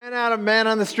not a man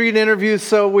on the street interview,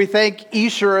 so we thank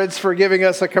Esurance for giving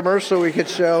us a commercial we could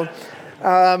show.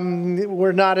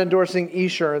 We're not endorsing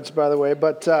Esurance, by the way,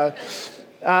 but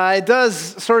it does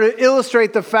sort of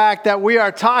illustrate the fact that we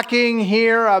are talking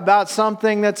here about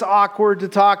something that's awkward to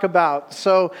talk about.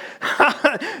 So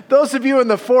those of you in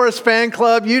the Forrest fan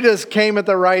club, you just came at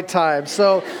the right time.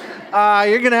 So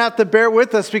you're going to have to bear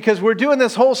with us because we're doing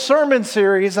this whole sermon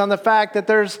series on the fact that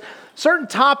there's certain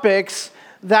topics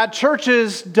that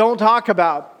churches don't talk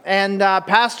about and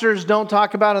pastors don't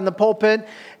talk about in the pulpit,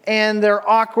 and they're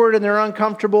awkward and they're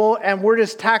uncomfortable, and we're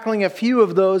just tackling a few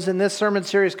of those in this sermon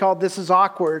series called This is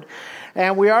Awkward.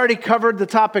 And we already covered the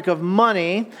topic of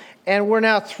money, and we're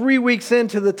now 3 weeks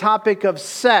into the topic of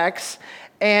sex.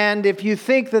 And if you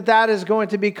think that that is going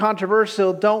to be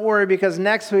controversial, don't worry, because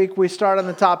next week we start on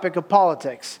the topic of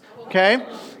politics. Okay?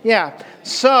 Yeah.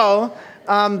 So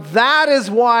that is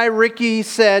why Ricky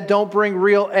said don't bring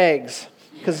real eggs.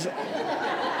 Because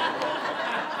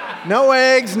no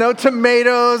eggs, no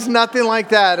tomatoes, nothing like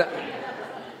that.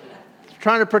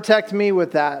 Trying to protect me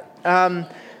with that.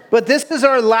 But this is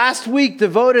our last week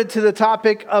devoted to the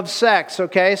topic of sex,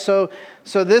 okay? So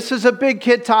this is a big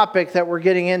kid topic that we're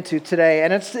getting into today,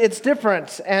 and it's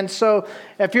different. And so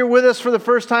if you're with us for the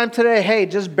first time today, hey,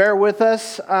 just bear with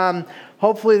us.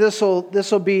 Hopefully this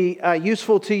will be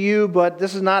useful to you, but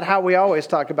this is not how we always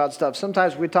talk about stuff.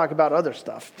 Sometimes we talk about other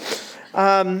stuff.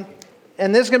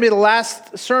 And this is going to be the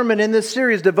last sermon in this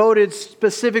series devoted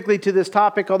specifically to this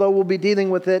topic, although we'll be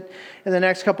dealing with it in the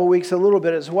next couple weeks a little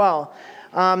bit as well.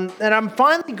 And I'm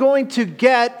finally going to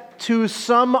get to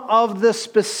some of the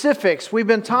specifics. We've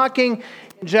been talking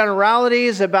in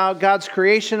generalities about God's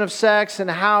creation of sex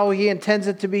and how He intends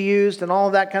it to be used and all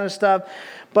of that kind of stuff.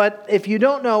 But if you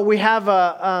don't know, we have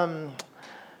an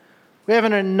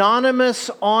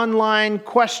anonymous online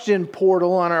question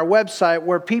portal on our website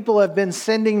where people have been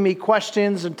sending me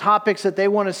questions and topics that they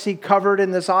want to see covered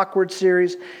in this awkward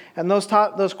series. And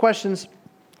those questions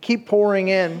keep pouring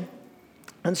in.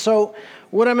 And so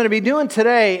what I'm going to be doing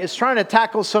today is trying to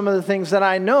tackle some of the things that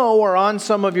I know are on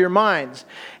some of your minds.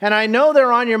 And I know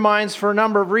they're on your minds for a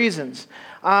number of reasons.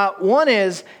 One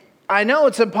is, I know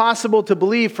it's impossible to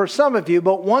believe for some of you,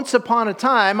 but once upon a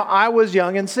time, I was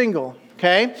young and single.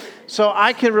 Okay, so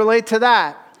I can relate to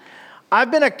that.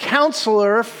 I've been a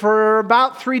counselor for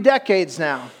about 3 decades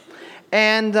now.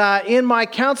 And in my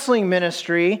counseling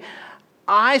ministry,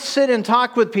 I sit and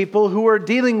talk with people who are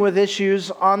dealing with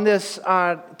issues on this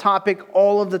topic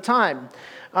all of the time.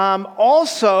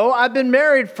 Also, I've been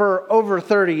married for over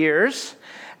 30 years.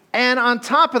 And on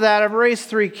top of that, I've raised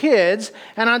 3 kids.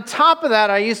 And on top of that,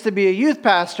 I used to be a youth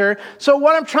pastor. So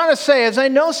what I'm trying to say is I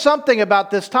know something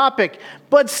about this topic,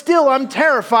 but still I'm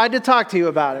terrified to talk to you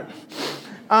about it.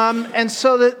 And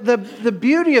so the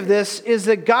beauty of this is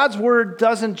that God's Word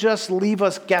doesn't just leave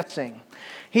us guessing.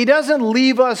 He doesn't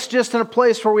leave us just in a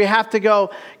place where we have to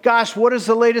go, gosh, what does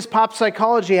the latest pop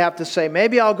psychology have to say?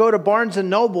 Maybe I'll go to Barnes &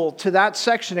 Noble to that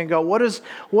section and go, what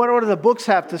do the books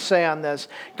have to say on this?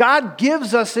 God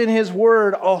gives us in His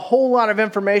Word a whole lot of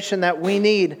information that we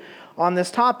need on this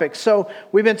topic. So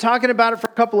we've been talking about it for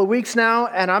a couple of weeks now,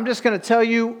 and I'm just going to tell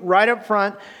you right up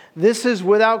front, this is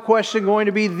without question going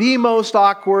to be the most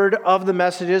awkward of the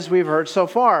messages we've heard so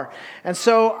far. And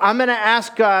so I'm going to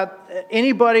ask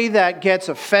anybody that gets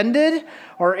offended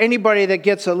or anybody that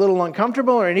gets a little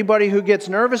uncomfortable or anybody who gets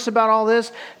nervous about all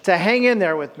this to hang in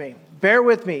there with me. Bear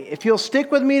with me. If you'll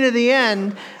stick with me to the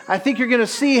end, I think you're going to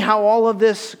see how all of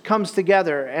this comes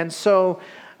together. And so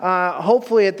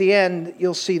hopefully at the end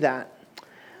you'll see that.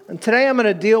 And today I'm going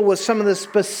to deal with some of the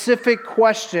specific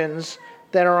questions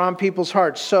that are on people's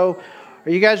hearts. So,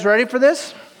 are you guys ready for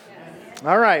this? Yes.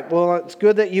 All right. Well, it's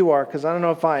good that you are, because I don't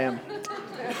know if I am.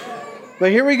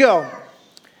 But here we go.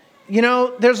 You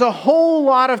know, there's a whole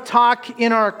lot of talk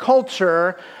in our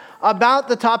culture about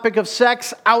the topic of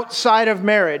sex outside of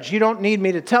marriage. You don't need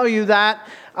me to tell you that.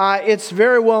 It's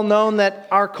very well known that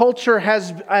our culture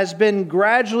has been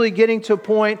gradually getting to a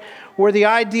point where the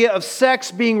idea of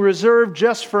sex being reserved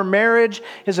just for marriage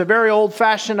is a very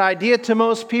old-fashioned idea to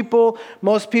most people.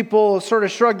 Most people sort of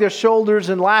shrug their shoulders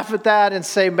and laugh at that and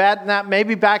say,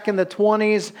 maybe back in the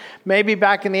 20s, maybe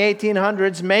back in the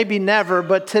 1800s, maybe never.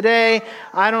 But today,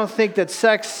 I don't think that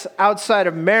sex outside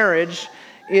of marriage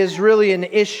is really an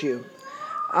issue.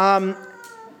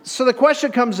 So the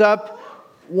question comes up,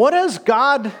 what does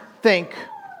God think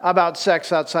about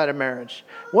sex outside of marriage?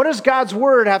 What does God's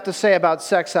Word have to say about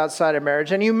sex outside of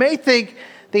marriage? And you may think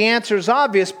the answer is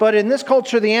obvious, but in this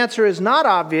culture, the answer is not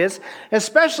obvious,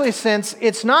 especially since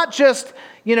it's not just,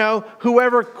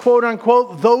 whoever, quote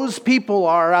unquote, those people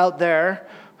are out there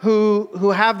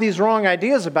who have these wrong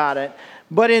ideas about it.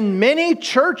 But in many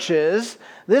churches,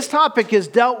 this topic is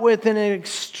dealt with in an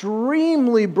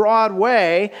extremely broad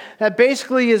way that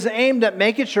basically is aimed at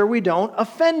making sure we don't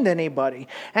offend anybody.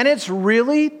 And it's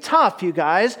really tough, you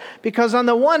guys, because on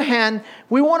the one hand,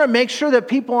 we want to make sure that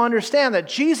people understand that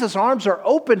Jesus' arms are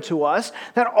open to us,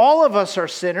 that all of us are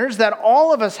sinners, that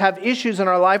all of us have issues in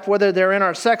our life, whether they're in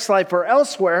our sex life or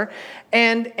elsewhere,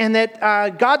 and that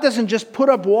God doesn't just put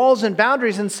up walls and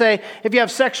boundaries and say, if you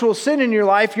have sexual sin in your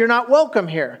life, you're not welcome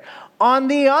here. On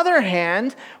the other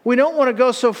hand, we don't want to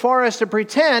go so far as to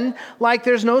pretend like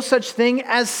there's no such thing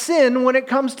as sin when it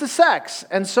comes to sex.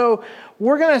 And so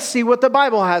we're going to see what the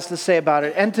Bible has to say about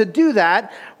it. And to do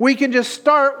that, we can just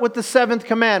start with the seventh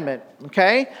commandment,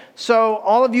 okay? So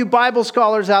all of you Bible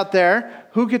scholars out there,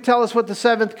 who could tell us what the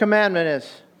seventh commandment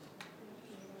is?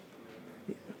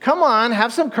 Come on,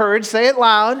 have some courage, say it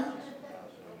loud.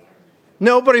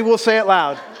 Nobody will say it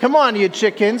loud. Come on, you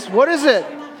chickens. What is it?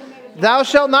 Thou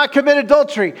shalt not commit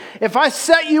adultery. If I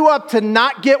set you up to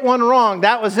not get one wrong,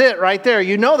 that was it right there.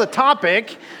 You know the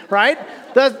topic, right?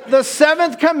 The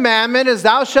seventh commandment is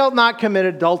thou shalt not commit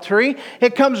adultery.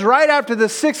 It comes right after the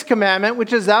sixth commandment,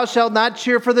 which is thou shalt not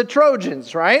cheer for the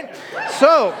Trojans, right?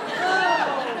 So,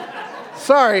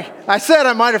 sorry, I said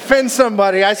I might offend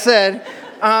somebody. I said,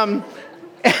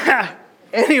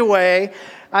 anyway,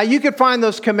 you could find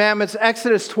those commandments,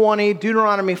 Exodus 20,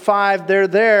 Deuteronomy 5, they're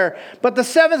there. But the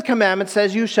seventh commandment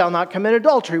says, you shall not commit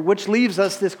adultery, which leaves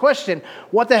us this question,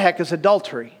 what the heck is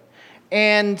adultery?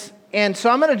 And so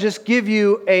I'm going to just give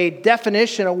you a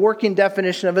definition, a working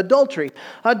definition of adultery.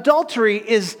 Adultery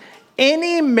is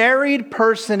any married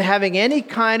person having any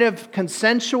kind of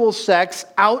consensual sex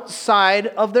outside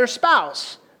of their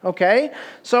spouse, okay?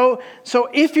 So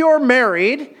if you're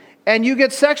married and you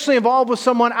get sexually involved with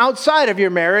someone outside of your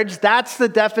marriage, that's the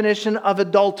definition of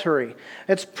adultery.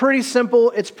 It's pretty simple.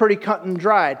 It's pretty cut and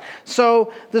dried.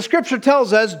 So the scripture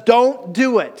tells us, don't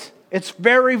do it. It's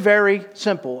very, very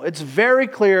simple. It's very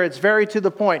clear. It's very to the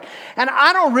point. And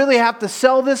I don't really have to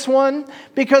sell this one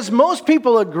because most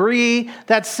people agree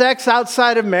that sex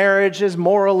outside of marriage is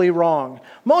morally wrong.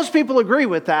 Most people agree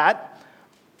with that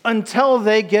until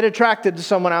they get attracted to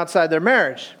someone outside their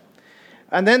marriage.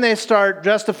 And then they start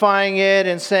justifying it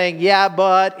and saying, yeah,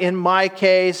 but in my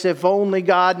case, if only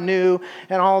God knew,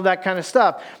 and all of that kind of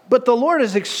stuff. But the Lord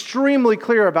is extremely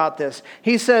clear about this.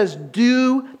 He says,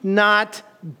 do not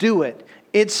do it.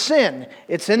 It's sin.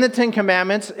 It's in the Ten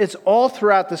Commandments. It's all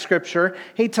throughout the Scripture.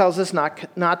 He tells us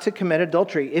not to commit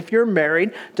adultery. If you're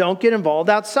married, don't get involved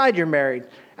outside your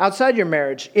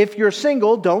marriage. If you're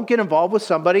single, don't get involved with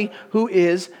somebody who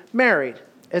is married.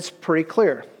 It's pretty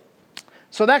clear.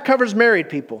 So that covers married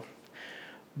people.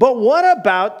 But what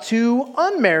about to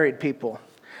unmarried people?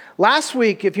 Last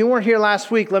week, if you weren't here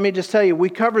last week, let me just tell you, we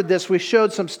covered this. We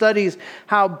showed some studies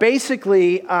how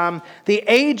basically the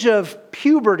age of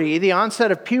puberty, the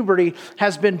onset of puberty,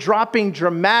 has been dropping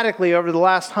dramatically over the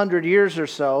last 100 years or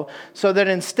so. So that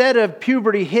instead of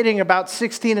puberty hitting about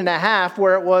 16 and a half,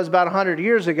 where it was about 100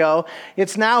 years ago,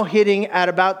 it's now hitting at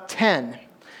about 10.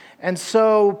 And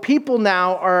so people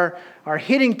now are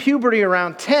hitting puberty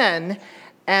around 10,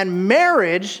 and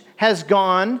marriage has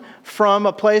gone from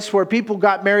a place where people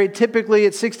got married typically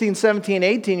at 16, 17,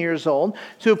 18 years old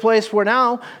to a place where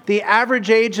now the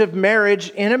average age of marriage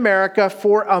in America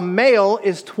for a male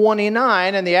is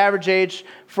 29, and the average age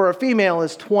for a female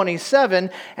is 27,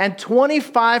 and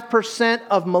 25%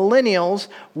 of millennials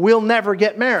will never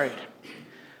get married.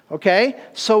 Okay,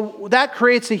 so that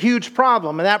creates a huge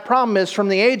problem, and that problem is from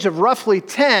the age of roughly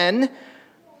 10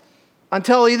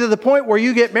 until either the point where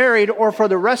you get married or for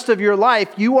the rest of your life,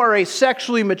 you are a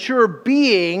sexually mature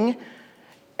being,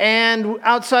 and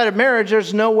outside of marriage,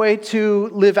 there's no way to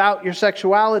live out your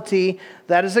sexuality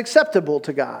that is acceptable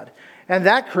to God. And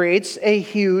that creates a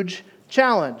huge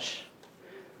challenge.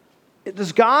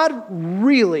 Does God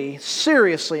really,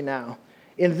 seriously now,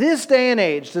 in this day and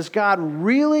age, does God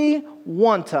really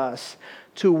want us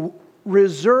to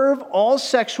reserve all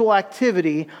sexual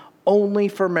activity only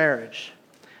for marriage?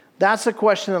 That's a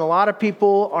question that a lot of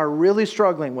people are really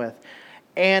struggling with.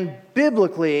 And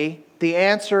biblically, the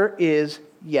answer is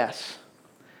yes.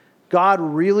 God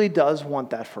really does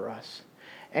want that for us.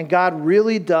 And God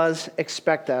really does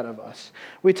expect that of us.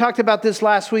 We talked about this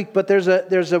last week, but there's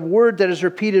a word that is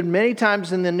repeated many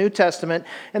times in the New Testament,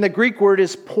 and the Greek word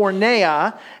is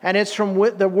porneia, and it's from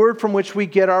the word from which we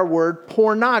get our word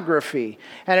pornography.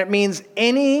 And it means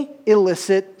any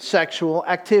illicit sexual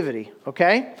activity,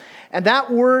 okay? And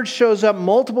that word shows up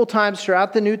multiple times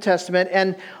throughout the New Testament,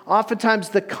 and oftentimes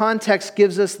the context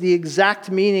gives us the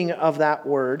exact meaning of that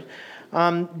word.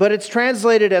 but it's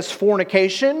translated as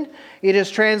fornication. It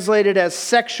is translated as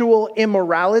sexual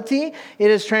immorality.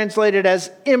 It is translated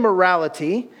as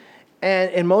immorality,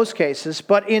 and in most cases.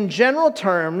 But in general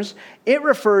terms, it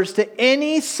refers to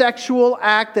any sexual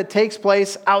act that takes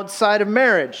place outside of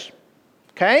marriage.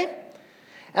 Okay?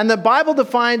 And the Bible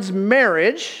defines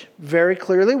marriage very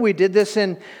clearly. We did this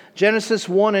in Genesis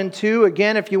 1 and 2.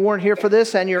 Again, if you weren't here for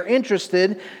this and you're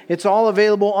interested, it's all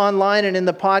available online and in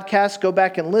the podcast. Go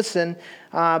back and listen.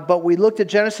 But we looked at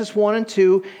Genesis 1 and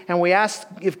 2, and we asked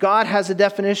if God has a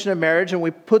definition of marriage, and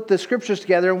we put the scriptures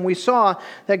together, and we saw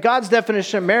that God's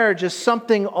definition of marriage is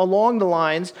something along the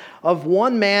lines of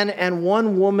one man and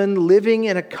one woman living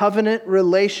in a covenant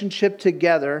relationship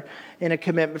together in a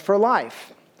commitment for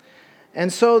life.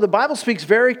 And so the Bible speaks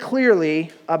very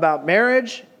clearly about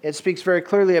marriage. It speaks very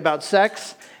clearly about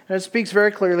sex, and it speaks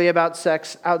very clearly about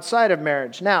sex outside of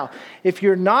marriage. Now, if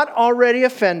you're not already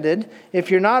offended,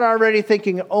 if you're not already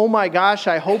thinking, oh my gosh,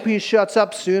 I hope he shuts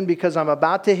up soon because I'm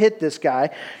about to hit this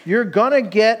guy, you're going to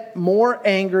get more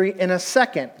angry in a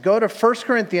second. Go to 1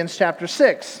 Corinthians chapter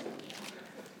 6.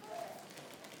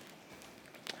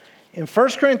 In 1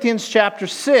 Corinthians chapter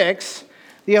 6,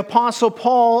 the Apostle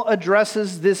Paul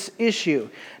addresses this issue.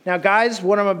 Now, guys,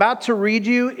 what I'm about to read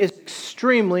you is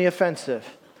extremely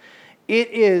offensive.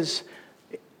 It is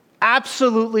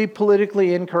absolutely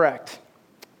politically incorrect.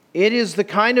 It is the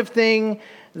kind of thing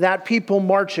that people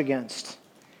march against.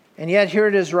 And yet here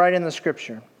it is right in the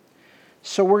Scripture.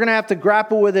 So we're going to have to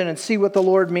grapple with it and see what the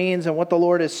Lord means and what the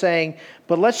Lord is saying.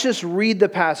 But let's just read the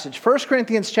passage. 1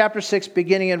 Corinthians chapter 6,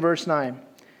 beginning in verse 9.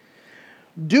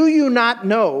 Do you not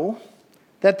know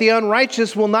that the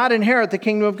unrighteous will not inherit the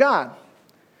kingdom of God?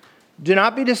 Do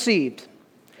not be deceived.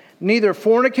 Neither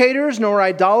fornicators, nor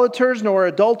idolaters, nor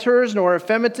adulterers, nor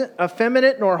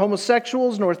effeminate, nor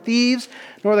homosexuals, nor thieves,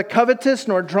 nor the covetous,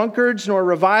 nor drunkards, nor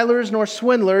revilers, nor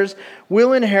swindlers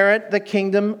will inherit the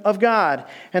kingdom of God.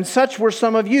 And such were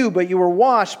some of you, but you were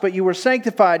washed, but you were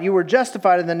sanctified, you were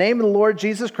justified in the name of the Lord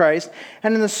Jesus Christ,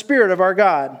 and in the Spirit of our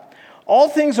God. All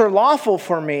things are lawful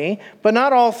for me, but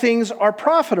not all things are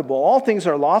profitable. All things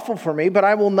are lawful for me, but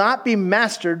I will not be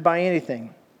mastered by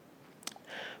anything.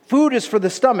 Food is for the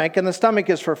stomach, and the stomach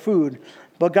is for food,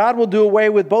 but God will do away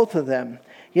with both of them.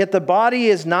 Yet the body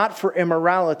is not for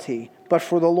immorality, but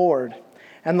for the Lord,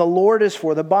 and the Lord is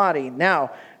for the body.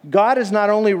 Now, God has not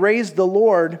only raised the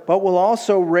Lord, but will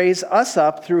also raise us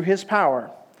up through his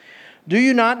power. Do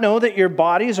you not know that your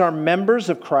bodies are members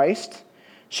of Christ?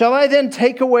 Shall I then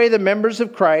take away the members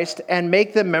of Christ and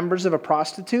make them members of a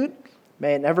prostitute?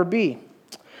 May it never be.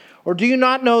 Or do you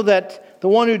not know that the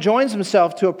one who joins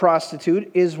himself to a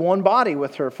prostitute is one body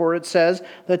with her? For it says,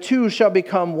 the two shall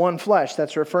become one flesh.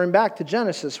 That's referring back to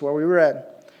Genesis where we read.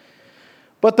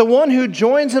 But the one who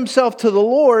joins himself to the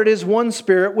Lord is one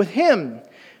spirit with him.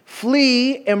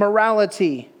 Flee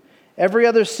immorality. Every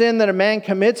other sin that a man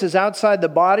commits is outside the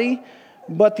body,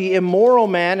 but the immoral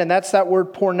man, and that's that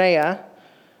word porneia,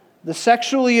 the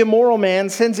sexually immoral man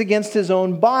sins against his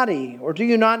own body. Or do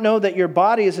you not know that your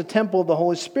body is a temple of the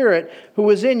Holy Spirit who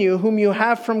is in you, whom you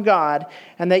have from God,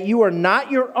 and that you are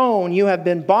not your own, you have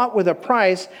been bought with a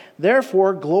price,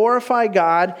 therefore glorify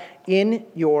God in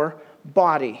your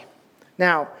body.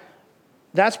 Now,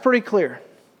 that's pretty clear.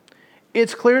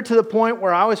 It's clear to the point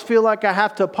where I always feel like I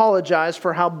have to apologize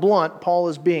for how blunt Paul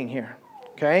is being here.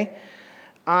 Okay?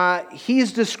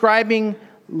 He's describing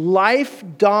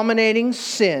life-dominating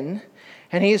sin,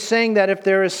 and he's saying that if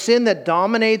there is sin that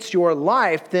dominates your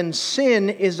life, then sin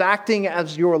is acting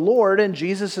as your Lord, and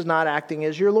Jesus is not acting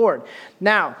as your Lord.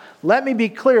 Now, let me be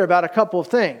clear about a couple of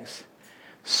things.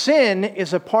 Sin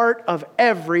is a part of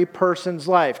every person's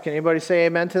life. Can anybody say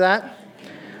amen to that?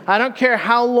 I don't care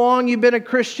how long you've been a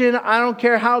Christian. I don't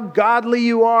care how godly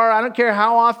you are. I don't care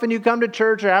how often you come to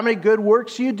church or how many good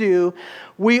works you do.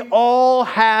 We all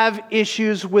have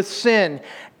issues with sin.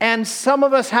 And some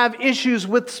of us have issues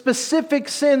with specific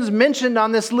sins mentioned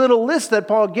on this little list that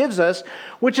Paul gives us,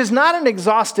 which is not an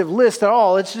exhaustive list at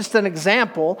all. It's just an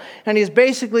example. And he's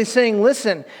basically saying,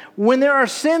 listen, when there are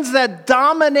sins that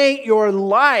dominate your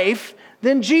life,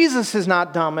 then Jesus is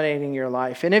not dominating your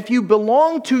life. And if you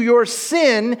belong to your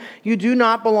sin, you do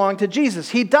not belong to Jesus.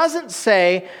 He doesn't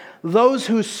say those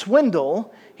who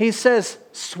swindle. He says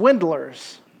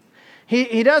swindlers.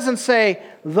 He doesn't say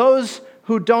those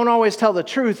who don't always tell the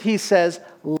truth. He says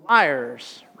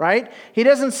liars, right? He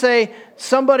doesn't say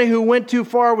somebody who went too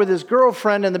far with his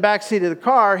girlfriend in the backseat of the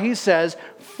car. He says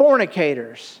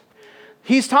fornicators.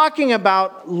 He's talking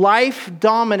about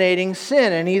life-dominating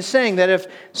sin, and he's saying that if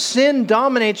sin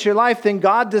dominates your life, then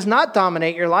God does not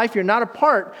dominate your life. You're not a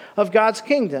part of God's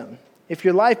kingdom if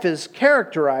your life is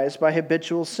characterized by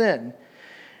habitual sin.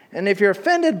 And if you're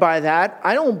offended by that,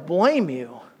 I don't blame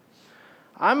you.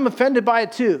 I'm offended by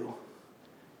it too.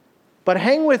 But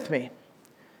hang with me,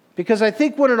 because I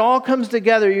think when it all comes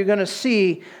together, you're going to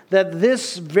see that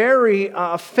this very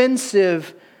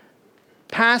offensive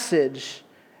passage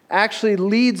actually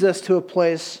leads us to a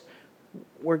place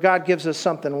where God gives us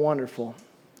something wonderful.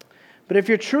 But if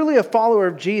you're truly a follower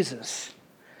of Jesus,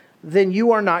 then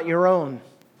you are not your own.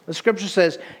 The scripture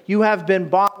says, you have been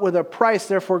bought with a price,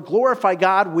 therefore glorify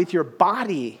God with your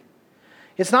body.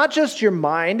 It's not just your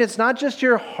mind, it's not just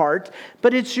your heart,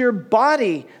 but it's your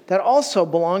body that also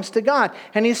belongs to God.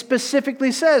 And he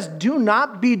specifically says, do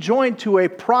not be joined to a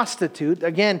prostitute.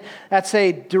 Again, that's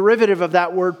a derivative of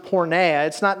that word porneia.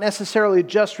 It's not necessarily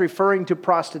just referring to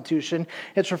prostitution,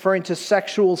 it's referring to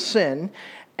sexual sin.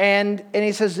 And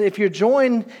he says, if you're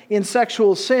joined in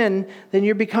sexual sin, then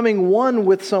you're becoming one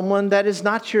with someone that is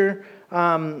not your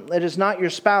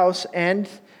spouse and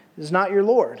is not your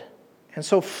Lord. And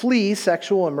so flee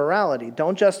sexual immorality.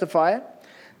 Don't justify it.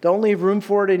 Don't leave room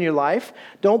for it in your life.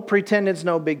 Don't pretend it's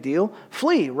no big deal.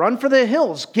 Flee. Run for the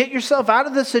hills. Get yourself out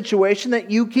of the situation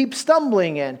that you keep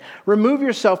stumbling in. Remove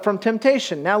yourself from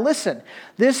temptation. Now listen,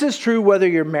 this is true whether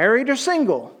you're married or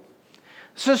single.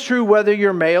 This is true whether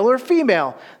you're male or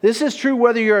female. This is true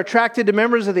whether you're attracted to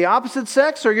members of the opposite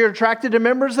sex or you're attracted to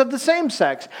members of the same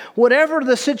sex. Whatever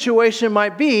the situation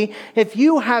might be, if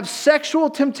you have sexual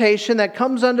temptation that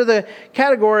comes under the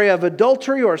category of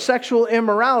adultery or sexual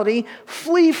immorality,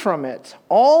 flee from it.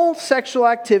 All sexual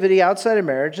activity outside of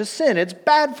marriage is sin. It's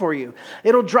bad for you.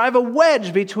 It'll drive a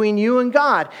wedge between you and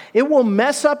God. It will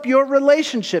mess up your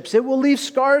relationships. It will leave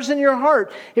scars in your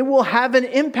heart. It will have an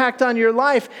impact on your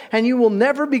life, and you will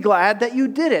never be glad that you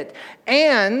did it.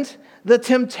 And the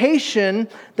temptation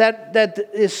that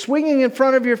is swinging in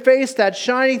front of your face, that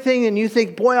shiny thing, and you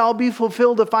think, boy, I'll be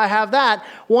fulfilled if I have that.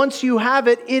 Once you have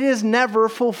it, it is never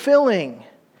fulfilling.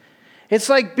 It's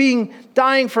like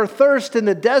dying for thirst in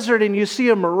the desert and you see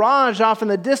a mirage off in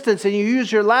the distance and you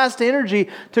use your last energy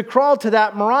to crawl to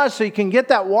that mirage so you can get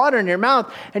that water in your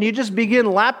mouth, and you just begin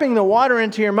lapping the water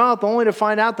into your mouth only to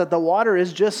find out that the water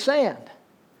is just sand.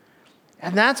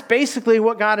 And that's basically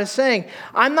what God is saying.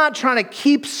 I'm not trying to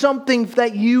keep something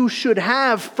that you should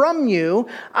have from you.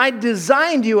 I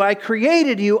designed you, I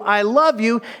created you, I love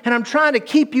you, and I'm trying to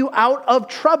keep you out of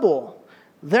trouble.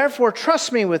 Therefore,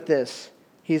 trust me with this,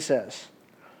 he says.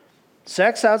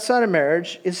 Sex outside of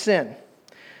marriage is sin.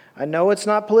 I know it's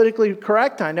not politically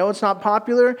correct. I know it's not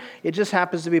popular. It just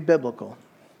happens to be biblical.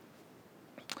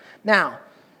 Now,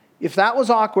 if that was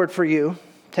awkward for you,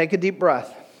 take a deep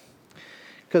breath,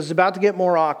 because it's about to get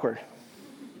more awkward.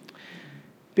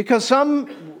 Because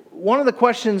one of the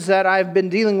questions that I've been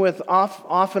dealing with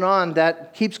off and on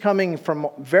that keeps coming from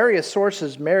various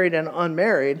sources, married and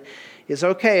unmarried, is,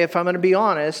 okay, if I'm going to be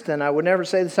honest, and I would never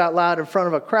say this out loud in front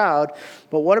of a crowd,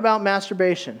 but what about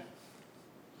masturbation?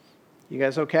 You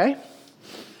guys okay?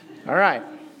 All right.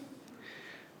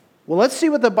 Well, let's see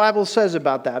what the Bible says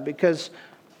about that, because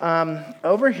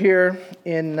over here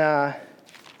in... well,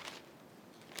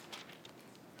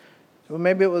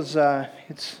 maybe it was,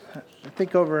 maybe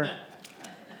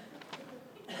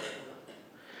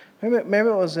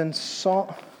it was in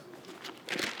Psalm.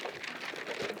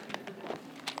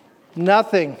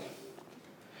 Nothing.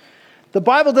 The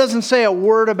Bible doesn't say a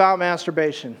word about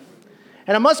masturbation.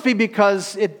 And it must be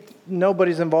because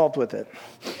nobody's involved with it.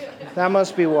 That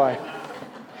must be why.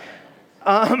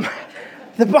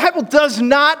 The Bible does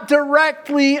not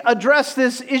directly address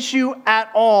this issue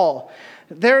at all.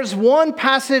 There's one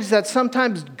passage that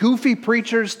sometimes goofy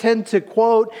preachers tend to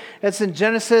quote. It's in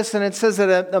Genesis, and it says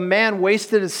that a man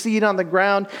wasted his seed on the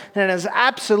ground, and it has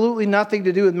absolutely nothing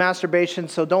to do with masturbation,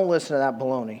 so don't listen to that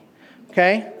baloney.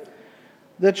 Okay?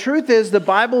 The truth is, the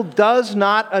Bible does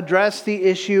not address the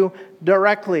issue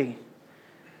directly.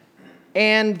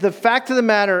 And the fact of the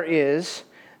matter is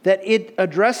that it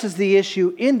addresses the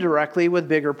issue indirectly with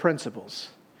bigger principles.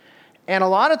 And a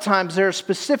lot of times there are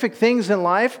specific things in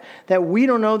life that we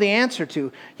don't know the answer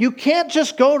to. You can't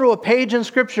just go to a page in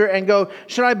Scripture and go,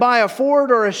 should I buy a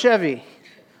Ford or a Chevy?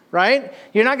 Right?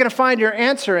 You're not going to find your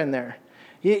answer in there.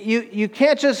 You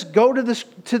can't just go to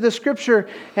the Scripture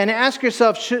and ask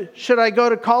yourself, should I go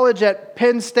to college at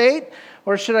Penn State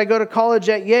or should I go to college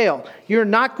at Yale? You're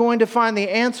not going to find the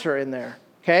answer in there.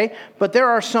 Okay? But there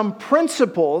are some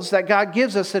principles that God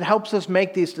gives us that helps us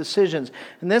make these decisions.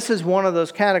 And this is one of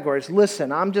those categories.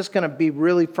 Listen, I'm just going to be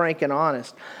really frank and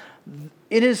honest.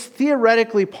 It is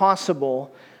theoretically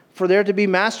possible for there to be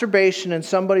masturbation in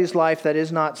somebody's life that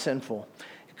is not sinful.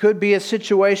 It could be a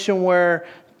situation where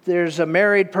there's a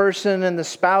married person and the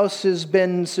spouse has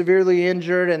been severely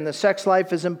injured and the sex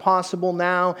life is impossible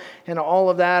now and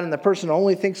all of that, and the person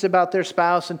only thinks about their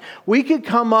spouse. And we could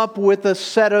come up with a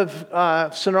set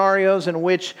of scenarios in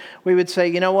which we would say,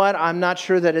 you know what, I'm not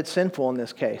sure that it's sinful in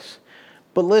this case.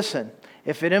 But listen,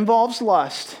 if it involves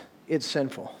lust, it's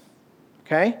sinful.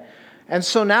 Okay? And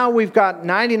so now we've got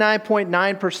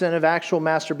 99.9% of actual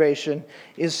masturbation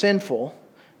is sinful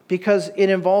because it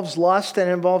involves lust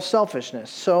and involves selfishness.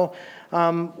 So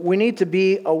we need to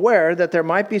be aware that there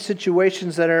might be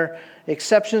situations that are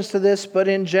exceptions to this, but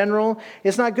in general,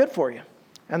 it's not good for you.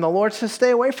 And the Lord says stay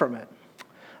away from it.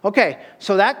 Okay,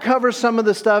 so that covers some of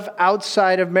the stuff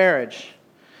outside of marriage.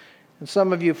 And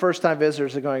some of you first-time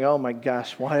visitors are going, oh my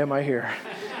gosh, why am I here?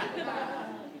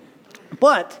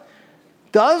 But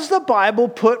does the Bible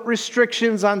put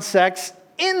restrictions on sex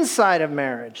inside of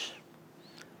marriage?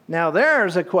 Now,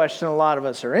 there's a question a lot of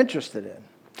us are interested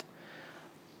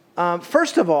in.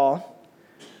 First of all,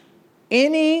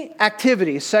 any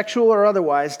activity, sexual or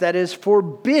otherwise, that is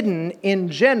forbidden in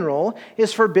general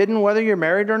is forbidden whether you're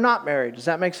married or not married. Does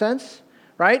that make sense?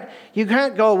 Right? You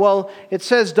can't go, well, it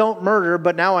says don't murder,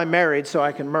 but now I'm married, so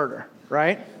I can murder.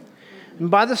 Right? And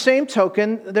by the same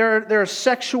token, there are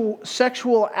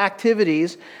sexual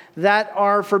activities that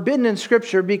are forbidden in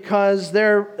Scripture because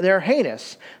they're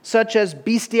heinous, such as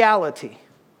bestiality.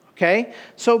 Okay?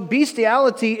 So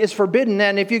bestiality is forbidden,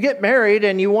 and if you get married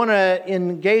and you want to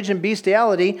engage in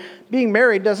bestiality, being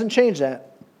married doesn't change that.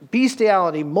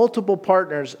 Bestiality, multiple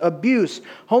partners, abuse,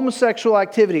 homosexual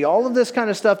activity, all of this kind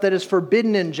of stuff that is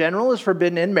forbidden in general is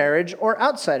forbidden in marriage or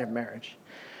outside of marriage.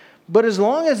 But as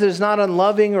long as it's not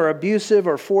unloving or abusive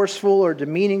or forceful or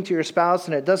demeaning to your spouse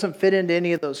and it doesn't fit into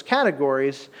any of those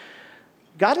categories,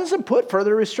 God doesn't put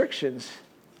further restrictions.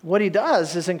 What He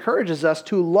does is encourages us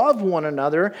to love one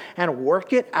another and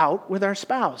work it out with our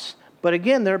spouse. But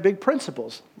again, there are big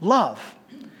principles. Love,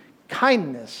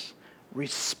 kindness,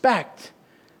 respect,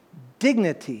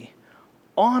 dignity,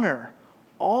 honor,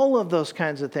 all of those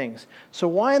kinds of things. So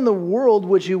why in the world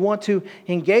would you want to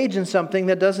engage in something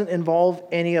that doesn't involve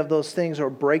any of those things or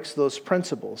breaks those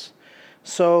principles?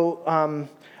 So,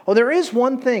 there is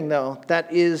one thing, though,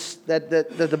 that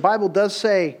the Bible does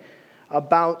say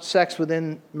about sex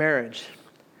within marriage.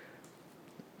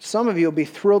 Some of you will be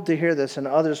thrilled to hear this, and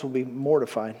others will be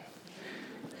mortified.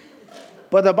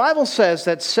 But the Bible says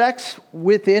that sex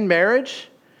within marriage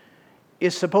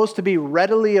is supposed to be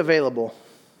readily available.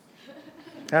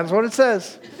 That's what it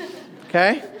says.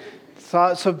 Okay?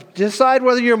 So decide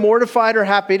whether you're mortified or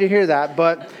happy to hear that,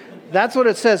 but that's what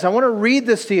it says. I want to read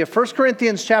this to you. 1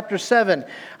 Corinthians chapter 7.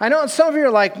 I know some of you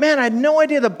are like, man, I had no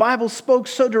idea the Bible spoke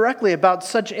so directly about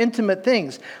such intimate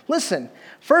things. Listen,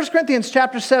 1 Corinthians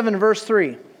chapter 7, verse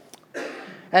 3.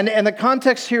 And the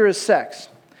context here is sex.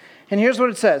 And here's what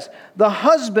it says. The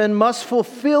husband must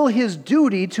fulfill his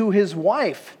duty to his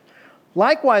wife.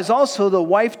 Likewise also the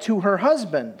wife to her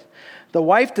husband. The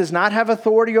wife does not have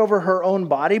authority over her own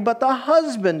body, but the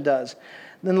husband does.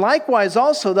 Then likewise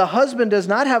also the husband does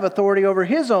not have authority over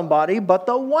his own body, but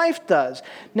the wife does.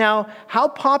 Now, how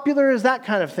popular is that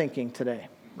kind of thinking today,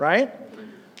 right?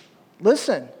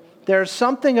 Listen, there's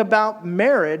something about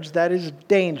marriage that is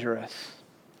dangerous.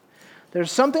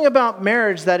 There's something about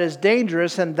marriage that is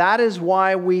dangerous, and that is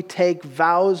why we take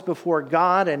vows before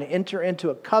God and enter into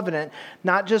a covenant,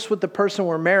 not just with the person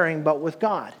we're marrying, but with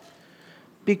God.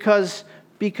 Because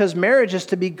marriage is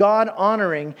to be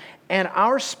God-honoring, and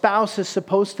our spouse is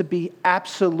supposed to be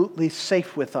absolutely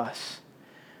safe with us.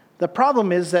 The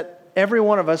problem is that every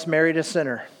one of us married a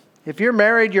sinner. If you're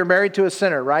married to a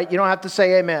sinner, right? You don't have to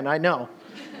say amen, I know.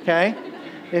 Okay?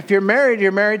 If you're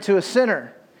married to a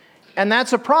sinner. And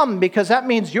that's a problem because that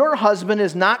means your husband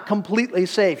is not completely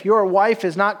safe. Your wife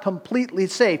is not completely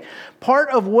safe. Part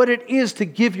of what it is to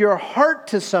give your heart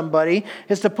to somebody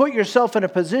is to put yourself in a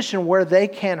position where they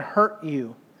can hurt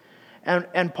you.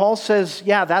 And Paul says,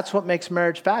 yeah, that's what makes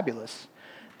marriage fabulous.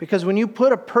 Because when you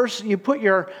put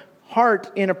your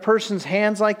heart in a person's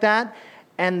hands like that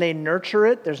and they nurture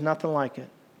it, there's nothing like it.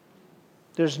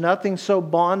 There's nothing so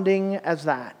bonding as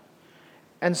that.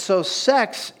 And so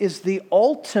sex is the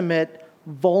ultimate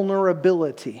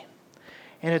vulnerability.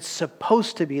 And it's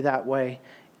supposed to be that way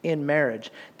in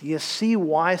marriage. Do you see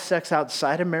why sex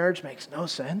outside of marriage makes no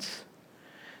sense?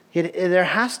 There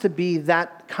has to be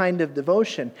that kind of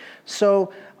devotion.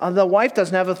 So the wife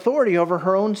doesn't have authority over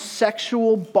her own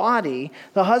sexual body.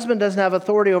 The husband doesn't have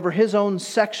authority over his own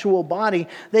sexual body.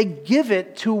 They give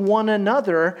it to one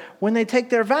another when they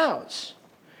take their vows.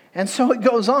 And so it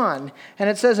goes on. And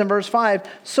it says in verse 5,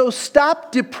 so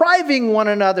stop depriving one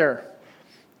another.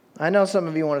 I know some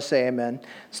of you want to say amen.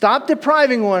 Stop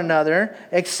depriving one another,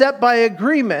 except by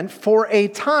agreement for a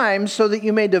time, so that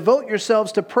you may devote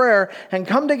yourselves to prayer and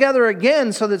come together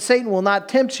again, so that Satan will not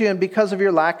tempt you and because of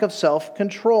your lack of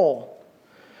self-control.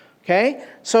 Okay?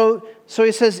 So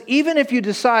he says, even if you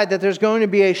decide that there's going to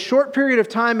be a short period of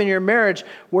time in your marriage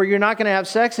where you're not going to have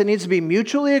sex, it needs to be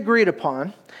mutually agreed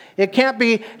upon. It can't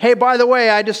be, hey, by the way,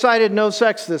 I decided no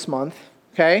sex this month.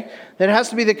 Okay? That has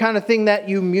to be the kind of thing that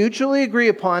you mutually agree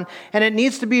upon, and it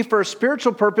needs to be for a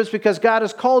spiritual purpose because God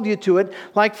has called you to it,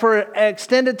 like for an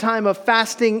extended time of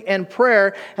fasting and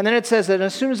prayer. And then it says that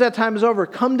as soon as that time is over,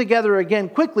 come together again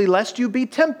quickly, lest you be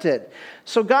tempted.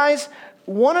 So guys,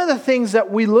 one of the things that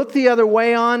we look the other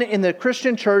way on in the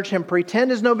Christian church and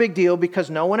pretend is no big deal because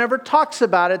no one ever talks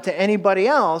about it to anybody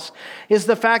else is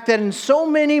the fact that in so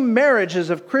many marriages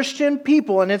of Christian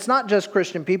people, and it's not just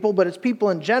Christian people, but it's people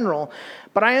in general,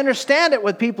 but I understand it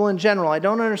with people in general. I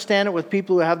don't understand it with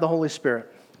people who have the Holy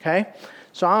Spirit, okay?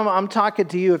 So I'm talking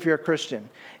to you if you're a Christian.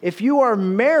 If you are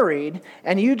married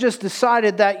and you just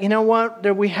decided that, you know what,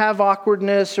 that we have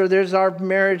awkwardness or our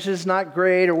marriage is not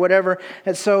great or whatever,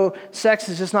 and so sex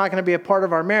is just not going to be a part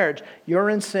of our marriage, you're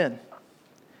in sin.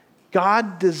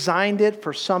 God designed it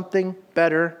for something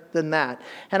better than that.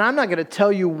 And I'm not going to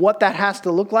tell you what that has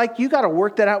to look like. You got to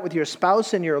work that out with your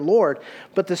spouse and your Lord.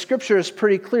 But the scripture is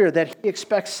pretty clear that He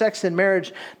expects sex and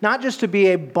marriage not just to be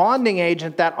a bonding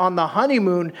agent that on the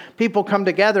honeymoon people come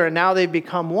together and now they've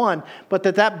become one, but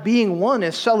that being one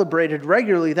is celebrated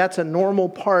regularly. That's a normal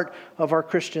part of our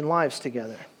Christian lives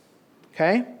together.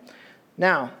 Okay?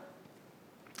 Now,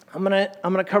 I'm going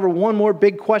to cover one more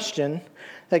big question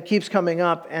that keeps coming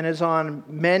up and is on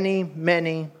many,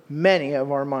 many, many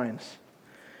of our minds.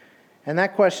 And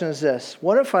that question is this: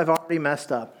 what if I've already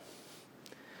messed up?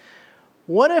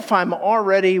 What if I'm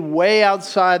already way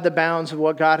outside the bounds of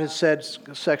what God has said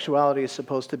sexuality is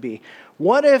supposed to be?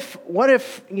 What if,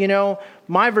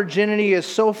 my virginity is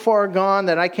so far gone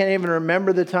that I can't even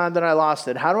remember the time that I lost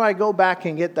it? How do I go back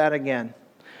and get that again?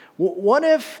 What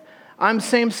if I'm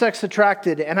same-sex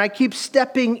attracted and I keep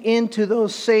stepping into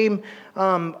those same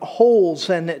holes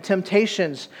and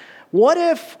temptations? What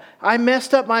if I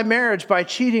messed up my marriage by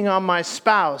cheating on my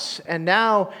spouse and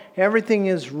now everything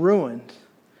is ruined?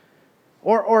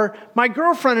 Or my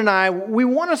girlfriend and I, we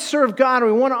want to serve God,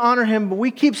 we want to honor Him, but we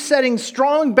keep setting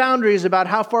strong boundaries about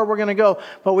how far we're going to go.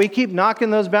 But we keep knocking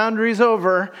those boundaries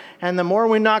over, and the more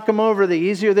we knock them over, the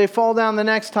easier they fall down the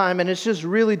next time, and it's just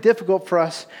really difficult for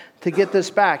us to get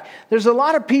this back. There's a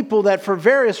lot of people that for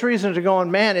various reasons are going,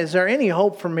 man, is there any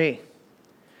hope for me?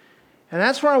 And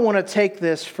that's where I want to take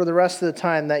this for the rest of the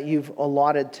time that you've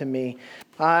allotted to me.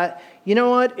 You know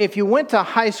what? If you went to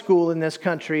high school in this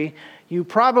country, you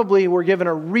probably were given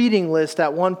a reading list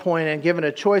at one point and given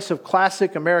a choice of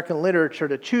classic American literature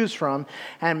to choose from.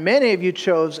 And many of you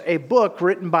chose a book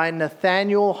written by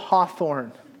Nathaniel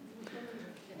Hawthorne.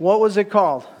 What was it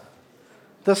called?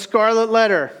 The Scarlet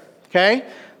Letter. Okay?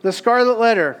 The Scarlet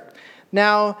Letter.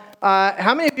 Now,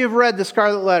 how many of you have read The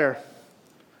Scarlet Letter?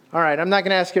 All right, I'm not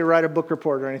going to ask you to write a book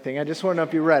report or anything. I just want to know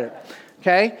if you read it.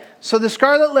 Okay? So The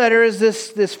Scarlet Letter is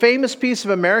this famous piece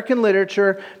of American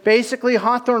literature. Basically,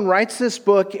 Hawthorne writes this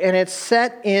book, and it's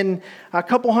set in a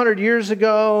couple hundred years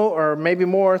ago, or maybe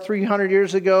more, 300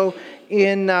 years ago,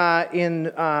 in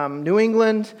New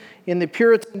England, in the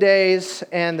Puritan days,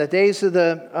 and the days of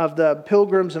the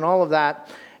Pilgrims and all of that.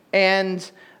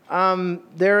 And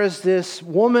there is this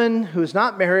woman who's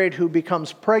not married who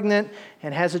becomes pregnant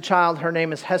and has a child. Her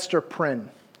name is Hester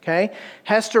Prynne. Okay?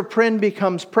 Hester Prynne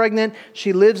becomes pregnant.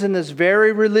 She lives in this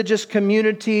very religious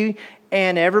community,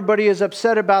 and everybody is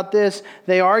upset about this.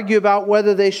 They argue about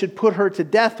whether they should put her to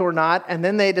death or not, and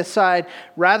then they decide,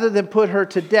 rather than put her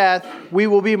to death, we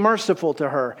will be merciful to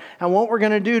her. And what we're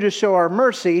going to do to show our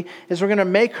mercy is we're going to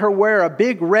make her wear a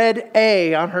big red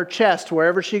A on her chest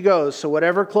wherever she goes. So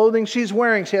whatever clothing she's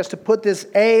wearing, she has to put this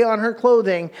A on her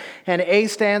clothing, and A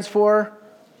stands for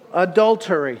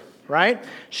adultery. Right?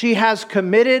 She has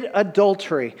committed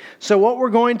adultery. So what we're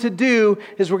going to do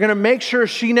is we're going to make sure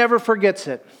she never forgets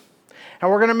it. And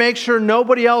we're going to make sure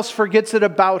nobody else forgets it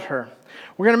about her.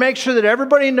 We're going to make sure that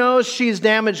everybody knows she's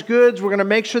damaged goods. We're going to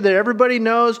make sure that everybody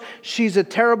knows she's a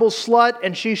terrible slut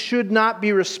and she should not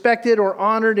be respected or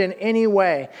honored in any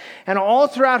way. And all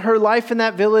throughout her life in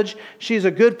that village, she's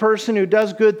a good person who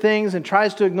does good things and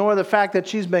tries to ignore the fact that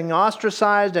she's being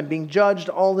ostracized and being judged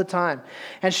all the time.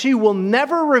 And she will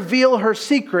never reveal her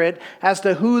secret as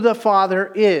to who the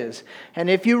father is. And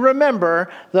if you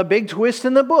remember, the big twist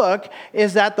in the book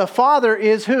is that the father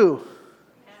is who?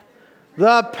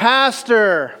 The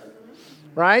pastor,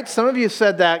 right? Some of you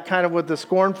said that kind of with the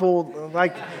scornful,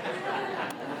 like,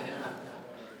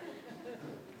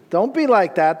 Don't be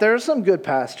like that. There are some good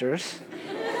pastors.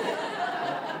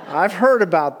 I've heard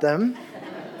about them.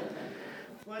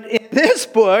 But in this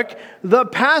book, the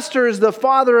pastor is the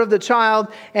father of the child,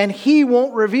 and he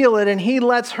won't reveal it, and he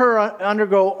lets her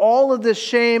undergo all of this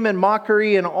shame and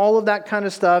mockery and all of that kind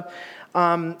of stuff.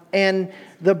 And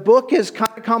the book is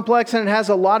kind of complex, and it has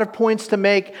a lot of points to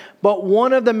make, but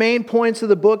one of the main points of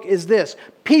the book is this: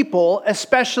 people,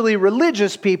 especially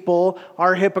religious people,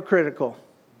 are hypocritical.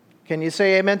 Can you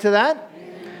say amen to that?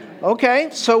 Okay,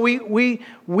 so we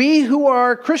who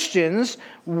are Christians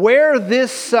wear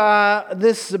this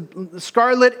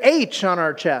scarlet H on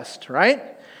our chest, right?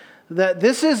 That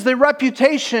this is the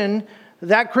reputation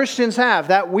that Christians have,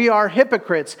 that we are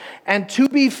hypocrites. And to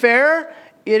be fair,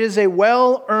 it is a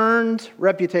well-earned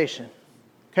reputation.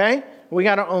 Okay? We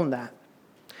got to own that.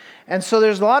 And so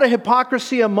there's a lot of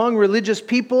hypocrisy among religious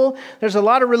people. There's a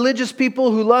lot of religious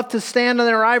people who love to stand on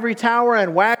their ivory tower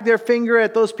and wag their finger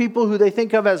at those people who they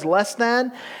think of as less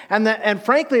than. And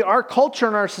frankly, our culture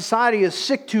and our society is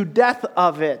sick to death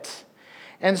of it.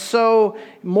 And so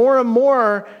more and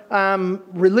more,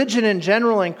 religion in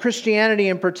general and Christianity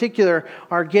in particular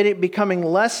are becoming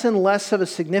less and less of a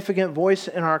significant voice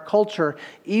in our culture,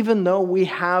 even though we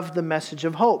have the message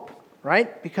of hope,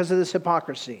 right? Because of this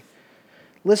hypocrisy.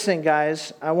 Listen,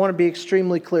 guys, I want to be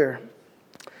extremely clear.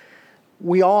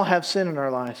 We all have sin in our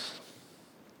lives.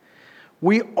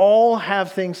 We all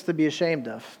have things to be ashamed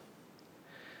of.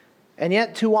 And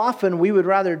yet, too often, we would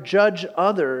rather judge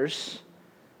others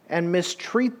and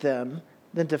mistreat them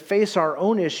than to face our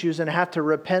own issues and have to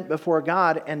repent before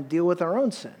God and deal with our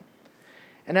own sin.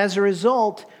 And as a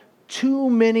result, too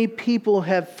many people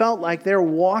have felt like they're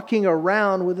walking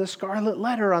around with a scarlet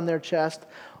letter on their chest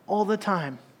all the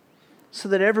time, so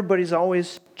that everybody's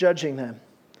always judging them.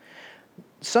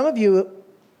 Some of you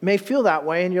may feel that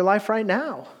way in your life right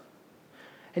now.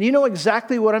 And you know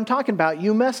exactly what I'm talking about.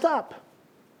 You messed up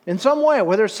in some way,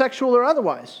 whether sexual or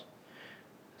otherwise.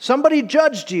 Somebody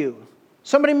judged you.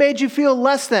 Somebody made you feel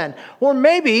less than. Or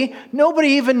maybe nobody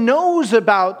even knows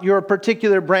about your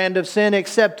particular brand of sin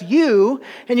except you,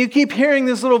 and you keep hearing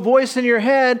this little voice in your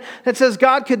head that says,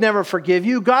 God could never forgive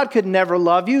you. God could never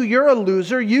love you. You're a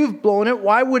loser. You've blown it.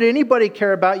 Why would anybody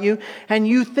care about you? And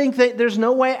you think that there's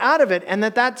no way out of it, and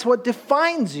that's what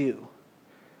defines you.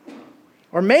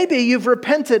 Or maybe you've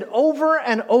repented over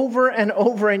and over and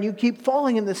over, and you keep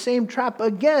falling in the same trap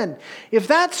again. If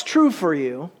that's true for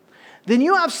you, then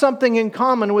you have something in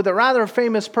common with a rather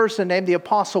famous person named the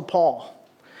Apostle Paul.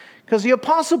 Because the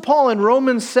Apostle Paul in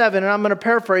Romans 7, and I'm going to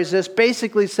paraphrase this,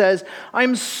 basically says,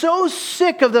 I'm so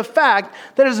sick of the fact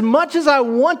that as much as I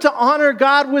want to honor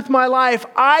God with my life,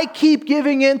 I keep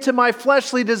giving in to my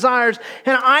fleshly desires,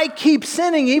 and I keep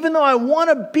sinning even though I want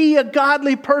to be a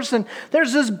godly person.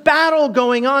 There's this battle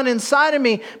going on inside of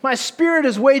me. My spirit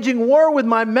is waging war with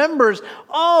my members.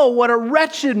 Oh, what a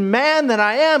wretched man that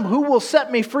I am. Who will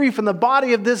set me free from the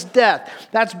body of this death?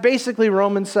 That's basically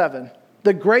Romans 7.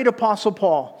 The great Apostle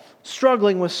Paul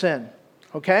struggling with sin,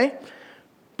 okay?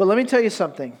 But let me tell you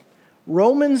something.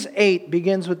 Romans 8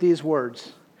 begins with these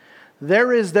words.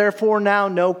 There is therefore now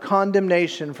no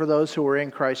condemnation for those who are in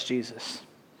Christ Jesus.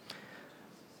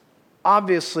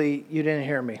 Obviously, you didn't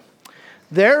hear me.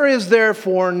 There is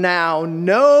therefore now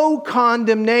no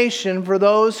condemnation for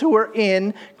those who are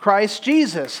in Christ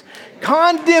Jesus.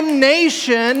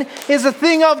 Condemnation is a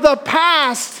thing of the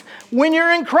past when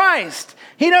you're in Christ.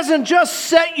 He doesn't just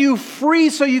set you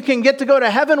free so you can get to go to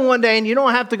heaven one day and you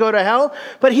don't have to go to hell,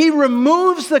 but He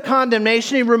removes the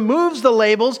condemnation. He removes the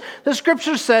labels. The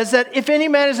Scripture says that if any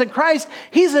man is in Christ,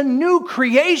 he's a new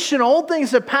creation. Old things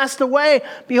have passed away.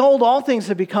 Behold, all things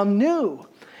have become new.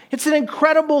 It's an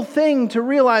incredible thing to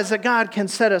realize that God can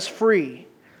set us free.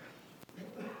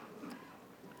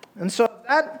 And so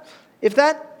if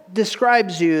that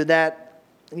describes you, that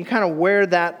you kind of wear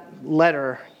that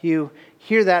letter, you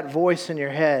hear that voice in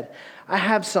your head, I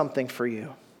have something for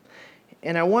you.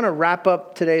 And I want to wrap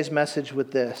up today's message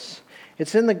with this.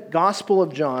 It's in the Gospel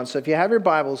of John. So if you have your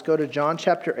Bibles, go to John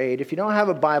chapter 8. If you don't have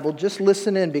a Bible, just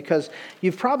listen in because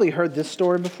you've probably heard this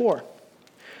story before.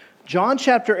 John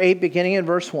chapter 8, beginning in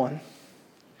verse 1.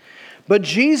 But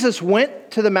Jesus went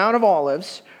to the Mount of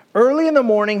Olives. Early in the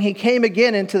morning, He came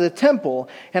again into the temple,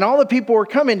 and all the people were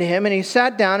coming to Him, and He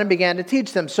sat down and began to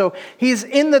teach them. So He's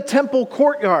in the temple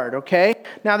courtyard, okay?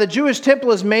 Now, the Jewish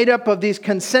temple is made up of these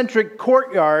concentric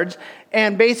courtyards,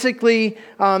 and basically,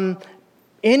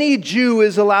 any Jew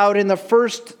is allowed in the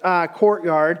first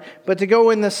courtyard, but to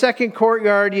go in the second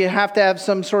courtyard, you have to have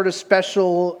some sort of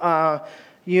special,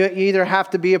 you either have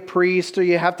to be a priest or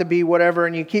you have to be whatever,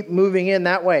 and you keep moving in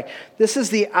that way. This is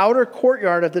the outer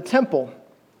courtyard of the temple.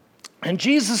 And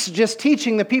Jesus is just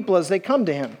teaching the people as they come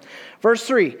to him. Verse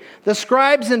 3, the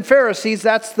scribes and Pharisees,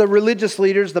 that's the religious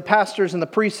leaders, the pastors and the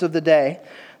priests of the day.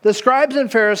 The scribes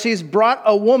and Pharisees brought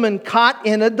a woman caught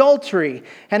in adultery,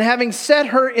 and having set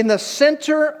her in the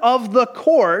center of the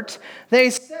court, they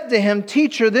said to him,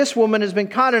 "Teacher, this woman has been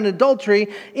caught in adultery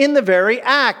in the very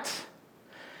act."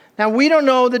 Now, we don't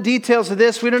know the details of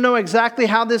this. We don't know exactly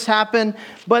how this happened,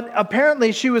 but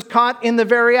apparently she was caught in the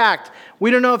very act. We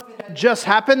don't know if it just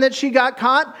happened that she got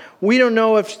caught. We don't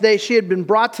know if she had been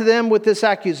brought to them with this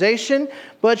accusation,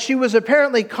 but she was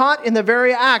apparently caught in the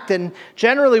very act. And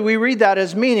generally we read that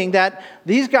as meaning that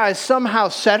these guys somehow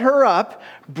set her up,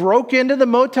 broke into the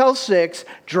Motel 6,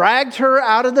 dragged her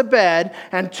out of the bed,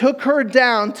 and took her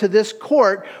down to this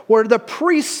court where the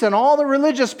priests and all the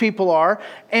religious people are,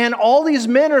 and all these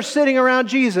men are sitting around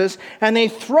Jesus, and they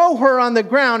throw her on the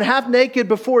ground half naked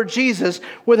before Jesus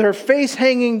with her face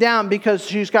hanging down because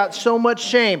she's got so much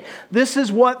shame. This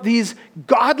is what these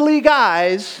godly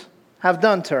guys have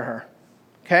done to her.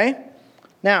 Okay?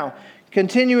 Now,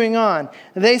 continuing on,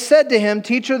 they said to him,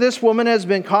 "Teacher, this woman has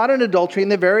been caught in adultery in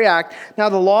the very act. Now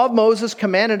the law of Moses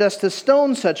commanded us to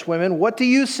stone such women. What do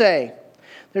you say?"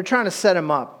 They're trying to set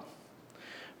him up.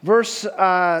 Verse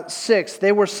 6,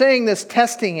 they were saying this,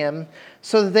 testing him,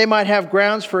 so that they might have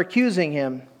grounds for accusing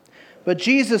him. But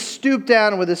Jesus stooped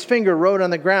down and with his finger wrote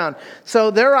on the ground. So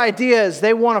their idea is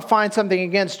they want to find something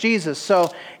against Jesus.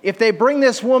 So if they bring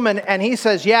this woman and he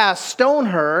says, "Yeah, stone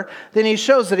her," then he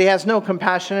shows that he has no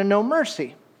compassion and no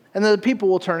mercy. And then the people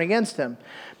will turn against him.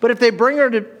 But if they bring her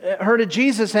to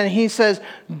Jesus and he says,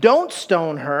 "Don't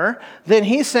stone her," then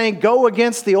he's saying, go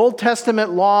against the Old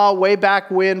Testament law way back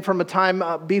when from a time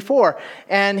before.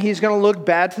 And he's going to look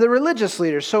bad to the religious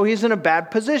leaders. So he's in a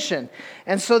bad position.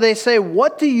 And so they say,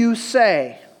 "What do you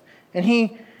say?" And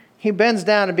he bends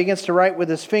down and begins to write with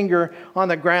his finger on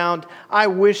the ground. I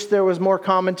wish there was more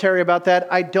commentary about that.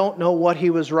 I don't know what he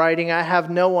was writing. I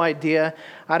have no idea.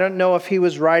 I don't know if he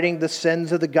was writing the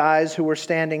sins of the guys who were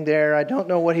standing there. I don't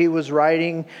know what he was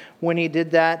writing when he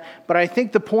did that. But I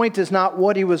think the point is not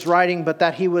what he was writing, but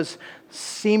that he was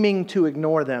seeming to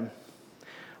ignore them.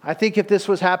 I think if this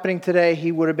was happening today,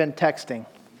 he would have been texting.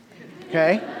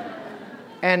 Okay?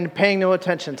 And paying no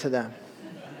attention to them.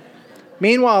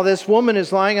 Meanwhile, this woman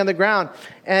is lying on the ground,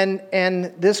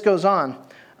 and this goes on.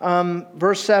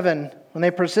 Verse 7, when they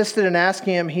persisted in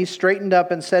asking him, he straightened up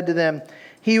and said to them,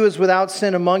 "He who is without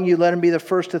sin among you, let him be the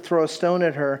first to throw a stone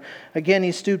at her." Again,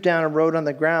 he stooped down and wrote on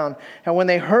the ground. And when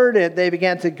they heard it, they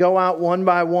began to go out one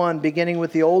by one, beginning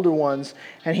with the older ones.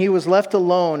 And he was left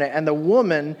alone, and the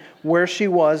woman where she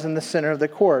was in the center of the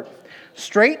court.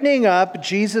 Straightening up,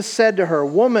 Jesus said to her,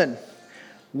 "Woman,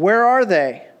 where are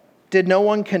they? Did no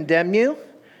one condemn you?"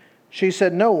 She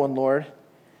said, "No one, Lord."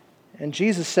 And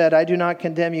Jesus said, "I do not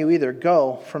condemn you either.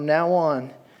 Go, from now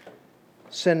on,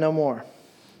 sin no more."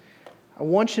 I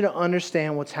want you to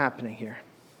understand what's happening here.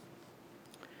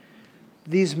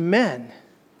 These men,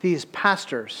 these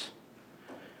pastors,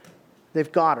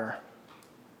 they've got her.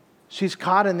 She's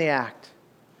caught in the act.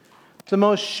 It's the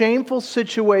most shameful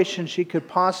situation she could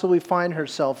possibly find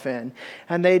herself in.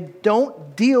 And they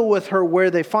don't deal with her where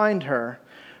they find her,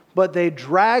 but they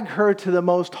drag her to the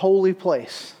most holy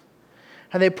place.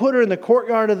 And they put her in the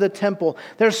courtyard of the temple.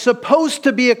 There's supposed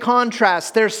to be a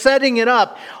contrast. They're setting it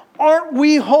up. Aren't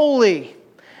we holy?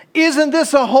 Isn't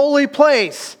this a holy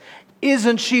place?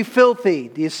 Isn't she filthy?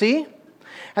 Do you see?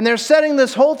 And they're setting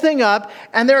this whole thing up,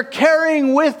 and they're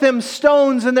carrying with them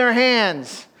stones in their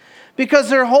hands. Because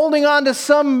they're holding on to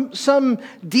some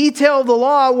detail of the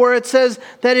law where it says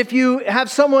that if you have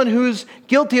someone who's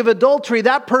guilty of adultery,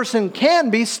 that person can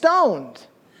be stoned.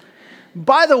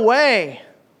 By the way,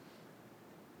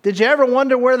 did you ever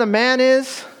wonder where the man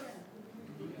is?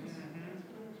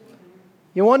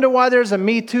 You wonder why there's a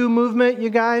Me Too movement, you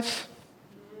guys?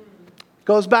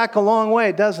 Goes back a long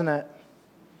way, doesn't it?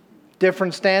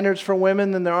 Different standards for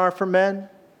women than there are for men.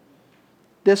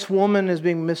 This woman is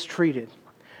being mistreated.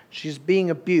 She's being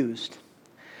abused.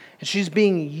 And she's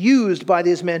being used by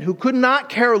these men who could not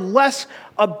care less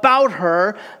about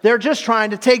her. They're just trying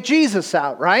to take Jesus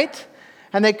out, right?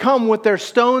 And they come with their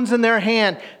stones in their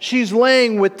hand. She's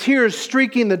laying with tears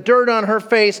streaking the dirt on her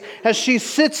face as she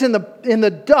sits in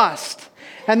the dust.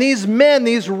 And these men,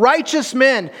 these righteous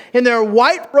men in their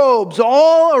white robes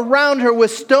all around her with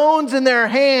stones in their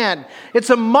hand. It's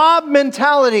a mob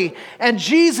mentality. And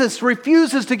Jesus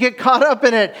refuses to get caught up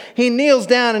in it. He kneels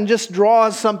down and just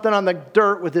draws something on the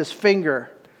dirt with his finger.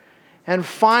 And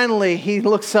finally he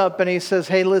looks up and he says,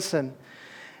 "Hey, listen,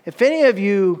 if any of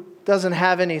you doesn't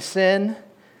have any sin,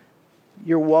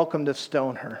 you're welcome to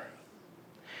stone her."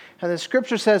 And the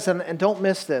scripture says, and don't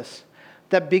miss this,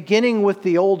 that beginning with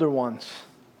the older ones,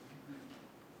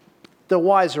 the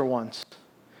wiser ones,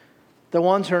 the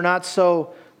ones who are not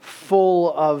so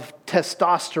full of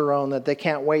testosterone that they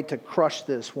can't wait to crush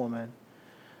this woman,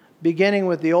 beginning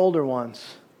with the older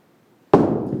ones,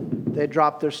 they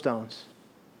drop their stones.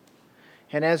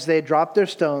 And as they drop their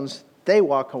stones, they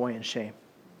walk away in shame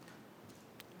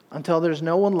until there's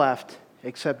no one left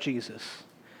except Jesus.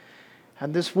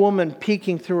 And this woman,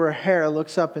 peeking through her hair,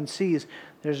 looks up and sees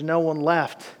there's no one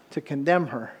left to condemn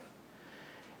her.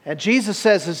 And Jesus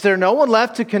says, "Is there no one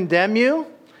left to condemn you?"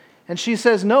 And she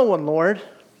says, "No one, Lord."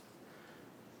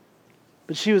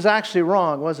 But she was actually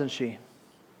wrong, wasn't she?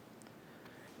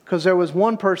 Because there was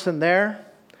one person there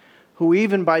who,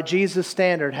 even by Jesus'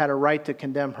 standard, had a right to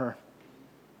condemn her.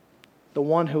 The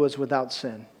one who was without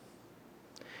sin.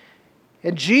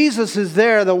 And Jesus is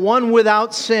there, the one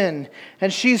without sin.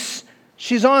 And she's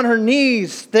on her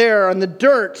knees there on the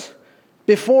dirt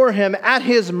before him at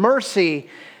his mercy.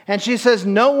 And she says,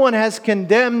 "No one has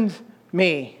condemned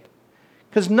me."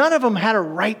 Because none of them had a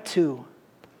right to.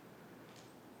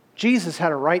 Jesus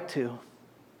had a right to.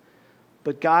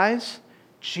 But guys,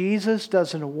 Jesus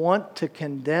doesn't want to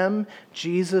condemn.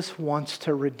 Jesus wants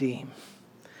to redeem.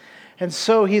 And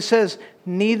so he says,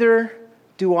 "Neither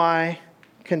do I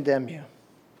condemn you."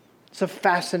 It's a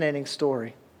fascinating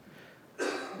story.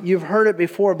 You've heard it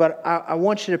before, but I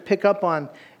want you to pick up on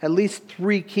at least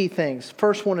 3 key things.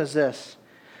 First one is this.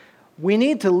 We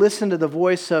need to listen to the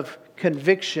voice of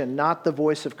conviction, not the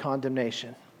voice of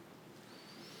condemnation.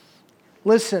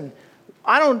 Listen,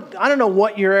 I don't know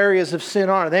what your areas of sin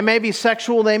are. They may be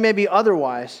sexual, they may be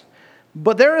otherwise.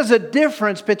 But there is a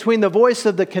difference between the voice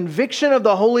of the conviction of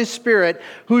the Holy Spirit,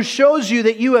 who shows you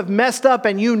that you have messed up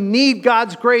and you need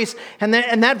God's grace, and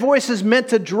that voice is meant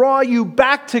to draw you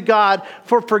back to God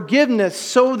for forgiveness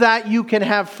so that you can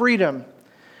have freedom.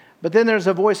 But then there's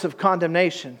a voice of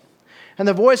condemnation. And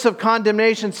the voice of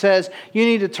condemnation says you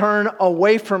need to turn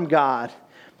away from God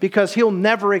because He'll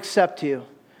never accept you.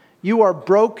 You are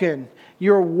broken.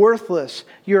 You're worthless.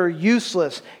 You're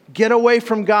useless. Get away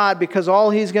from God because all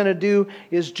He's going to do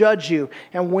is judge you.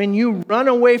 And when you run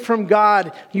away from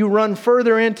God, you run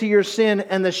further into your sin,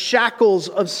 and the shackles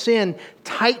of sin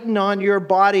tighten on your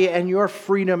body and your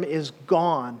freedom is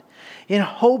gone. In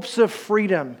hopes of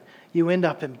freedom, you end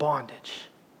up in bondage.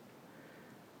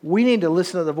 We need to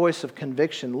listen to the voice of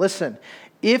conviction. Listen,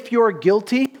 if you're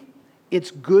guilty,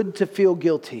 it's good to feel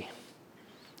guilty.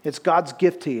 It's God's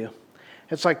gift to you.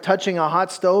 It's like touching a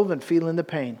hot stove and feeling the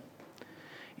pain.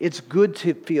 It's good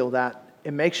to feel that.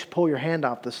 It makes you pull your hand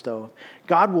off the stove.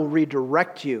 God will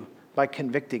redirect you by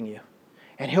convicting you.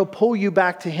 And He'll pull you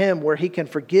back to Him where He can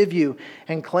forgive you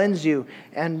and cleanse you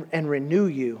and renew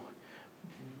you.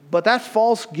 But that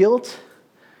false guilt,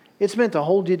 it's meant to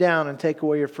hold you down and take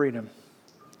away your freedom.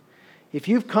 If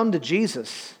you've come to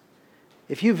Jesus,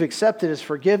 if you've accepted His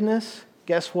forgiveness,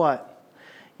 guess what?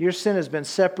 Your sin has been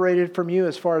separated from you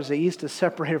as far as the east is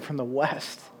separated from the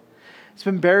west. It's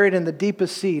been buried in the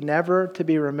deepest sea, never to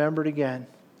be remembered again.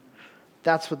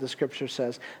 That's what the Scripture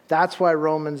says. That's why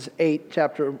Romans 8,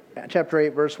 chapter 8,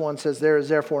 verse 1 says, "There is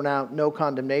therefore now no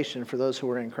condemnation for those who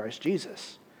are in Christ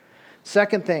Jesus."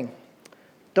 Second thing,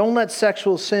 don't let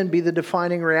sexual sin be the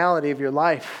defining reality of your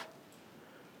life.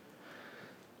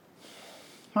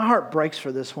 My heart breaks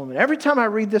for this woman. Every time I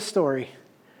read this story,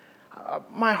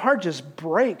 my heart just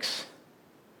breaks.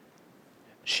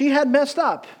 She had messed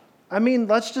up. I mean,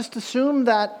 let's just assume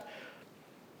that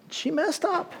she messed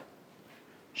up.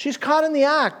 She's caught in the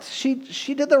act. She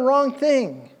did the wrong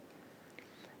thing.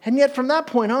 And yet from that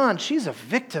point on, she's a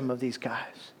victim of these guys.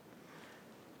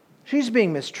 She's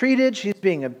being mistreated. She's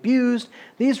being abused.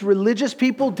 These religious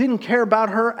people didn't care about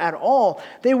her at all.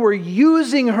 They were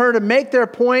using her to make their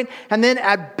point, and then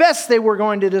at best they were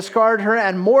going to discard her,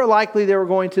 and more likely they were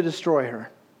going to destroy her.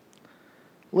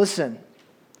 Listen,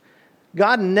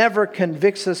 God never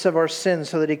convicts us of our sins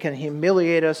so that He can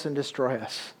humiliate us and destroy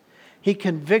us. He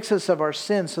convicts us of our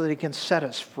sins so that He can set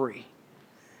us free.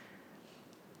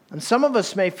 And some of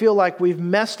us may feel like we've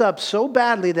messed up so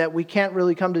badly that we can't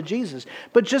really come to Jesus.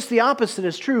 But just the opposite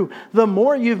is true. The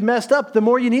more you've messed up, the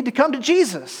more you need to come to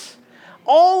Jesus.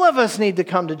 All of us need to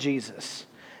come to Jesus.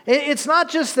 It's not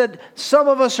just that some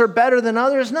of us are better than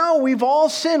others. No, we've all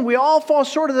sinned. We all fall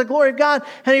short of the glory of God.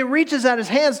 And He reaches out His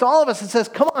hands to all of us and says,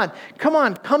 come on,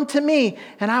 come to me,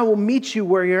 and I will meet you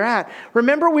where you're at.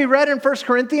 Remember we read in 1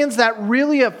 Corinthians that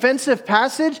really offensive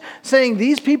passage saying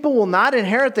these people will not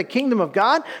inherit the kingdom of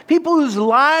God? People whose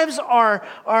lives are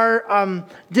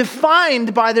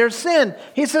defined by their sin.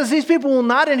 He says these people will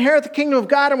not inherit the kingdom of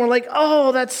God. And we're like,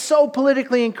 oh, that's so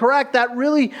politically incorrect. That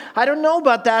really, I don't know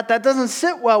about that. That doesn't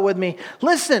sit well well with me.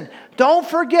 Listen, don't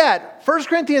forget, 1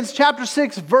 Corinthians chapter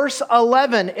 6, verse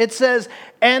 11, it says,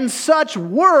 and such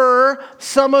were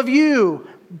some of you,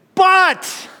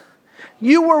 but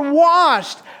you were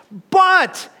washed,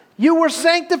 but you were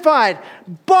sanctified,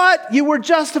 but you were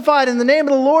justified in the name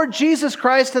of the Lord Jesus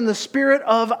Christ and the Spirit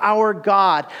of our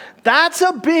God. That's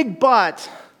a big but.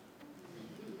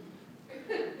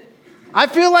 I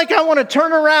feel like I want to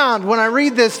turn around when I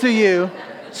read this to you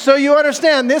so you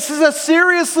understand this is a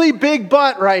seriously big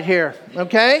but right here,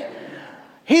 okay?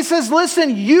 He says,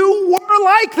 listen, you were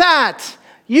like that.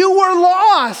 You were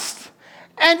lost,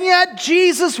 and yet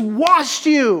Jesus washed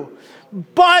you.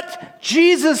 But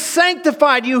Jesus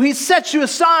sanctified you. He set you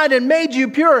aside and made you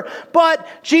pure. But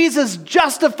Jesus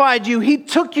justified you. He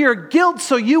took your guilt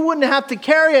so you wouldn't have to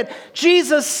carry it.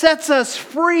 Jesus sets us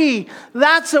free.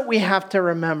 That's what we have to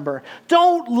remember.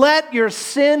 Don't let your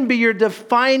sin be your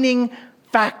defining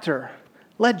factor.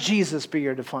 Let Jesus be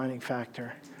your defining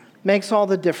factor. Makes all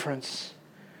the difference.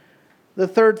 The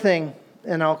third thing,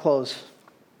 and I'll close.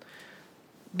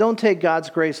 Don't take God's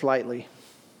grace lightly.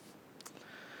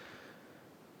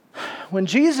 When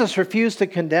Jesus refused to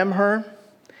condemn her,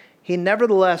 he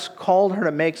nevertheless called her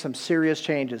to make some serious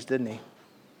changes, didn't he?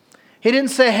 He didn't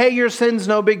say, hey, your sin's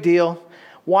no big deal.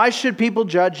 Why should people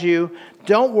judge you?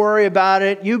 Don't worry about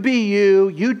it. You be you.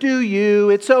 You do you.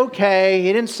 It's okay.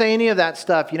 He didn't say any of that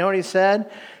stuff. You know what he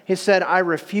said? He said, I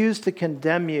refuse to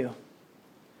condemn you,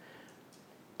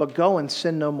 but go and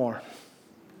sin no more.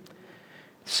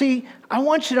 See, I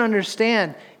want you to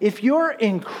understand, if you're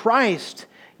in Christ,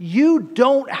 you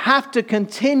don't have to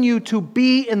continue to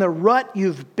be in the rut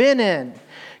you've been in.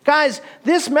 Guys,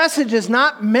 this message is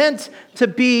not meant to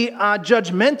be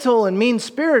judgmental and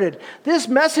mean-spirited. This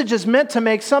message is meant to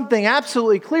make something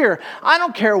absolutely clear. I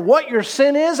don't care what your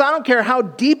sin is. I don't care how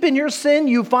deep in your sin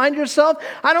you find yourself.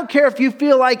 I don't care if you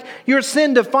feel like your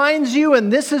sin defines you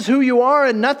and this is who you are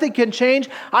and nothing can change.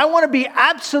 I want to be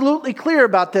absolutely clear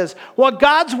about this. What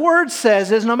God's Word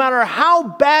says is no matter how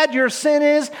bad your sin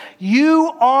is,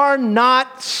 you are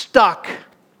not stuck.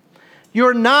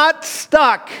 You're not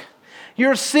stuck.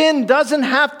 Your sin doesn't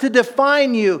have to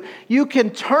define you. You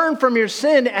can turn from your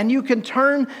sin and you can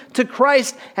turn to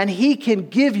Christ and He can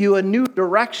give you a new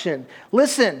direction.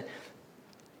 Listen,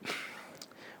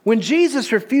 when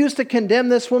Jesus refused to condemn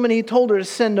this woman, He told her to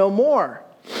sin no more.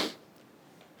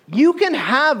 You can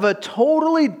have a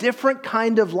totally different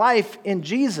kind of life in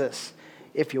Jesus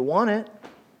if you want it.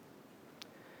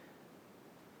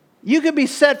 You could be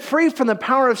set free from the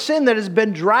power of sin that has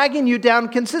been dragging you down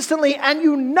consistently, and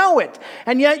you know it.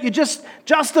 And yet you just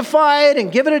justify it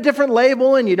and give it a different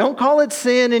label, and you don't call it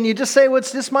sin, and you just say, well,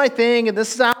 it's just my thing, and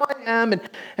this is how I am,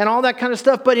 and all that kind of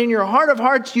stuff. But in your heart of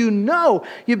hearts, you know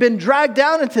you've been dragged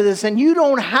down into this, and you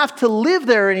don't have to live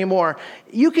there anymore.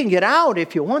 You can get out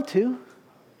if you want to.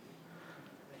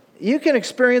 You can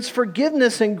experience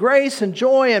forgiveness and grace and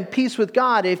joy and peace with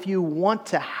God if you want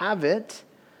to have it.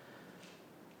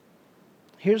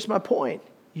 Here's my point.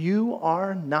 You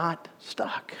are not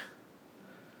stuck.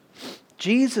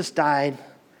 Jesus died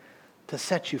to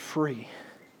set you free.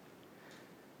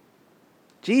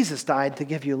 Jesus died to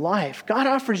give you life. God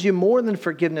offers you more than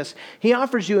forgiveness. He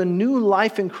offers you a new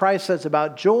life in Christ that's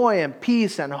about joy and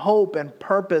peace and hope and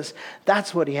purpose.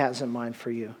 That's what He has in mind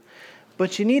for you.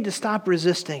 But you need to stop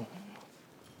resisting.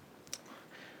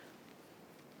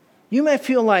 You may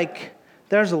feel like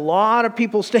there's a lot of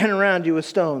people standing around you with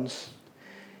stones.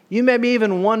 You may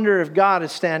even wonder if God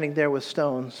is standing there with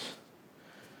stones.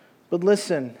 But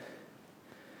listen,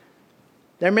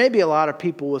 there may be a lot of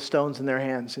people with stones in their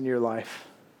hands in your life.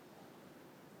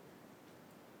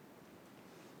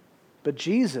 But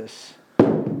Jesus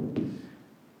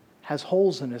has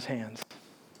holes in His hands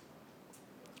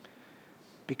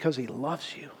because He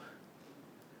loves you.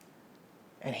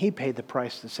 And He paid the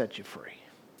price to set you free.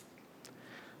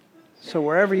 So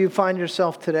wherever you find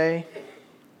yourself today,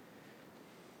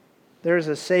 there is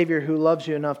a Savior who loves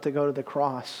you enough to go to the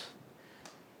cross.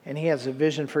 And He has a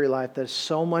vision for your life that's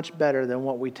so much better than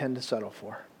what we tend to settle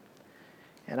for.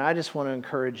 And I just want to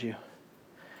encourage you.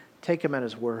 Take Him at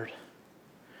His word.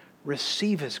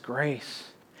 Receive His grace.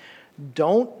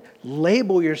 Don't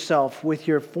label yourself with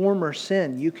your former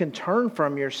sin. You can turn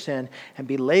from your sin and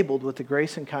be labeled with the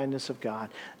grace and kindness of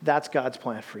God. That's God's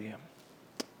plan for you.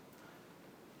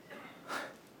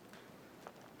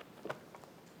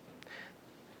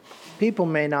 People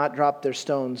may not drop their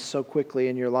stones so quickly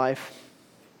in your life,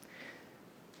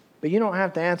 but you don't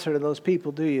have to answer to those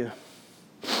people, do you?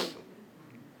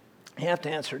 You have to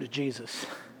answer to Jesus.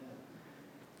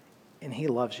 And He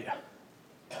loves you.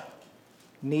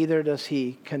 Neither does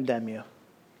He condemn you.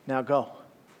 Now go.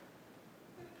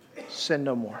 sin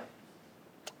no more.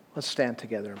 Let's stand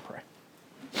together and pray.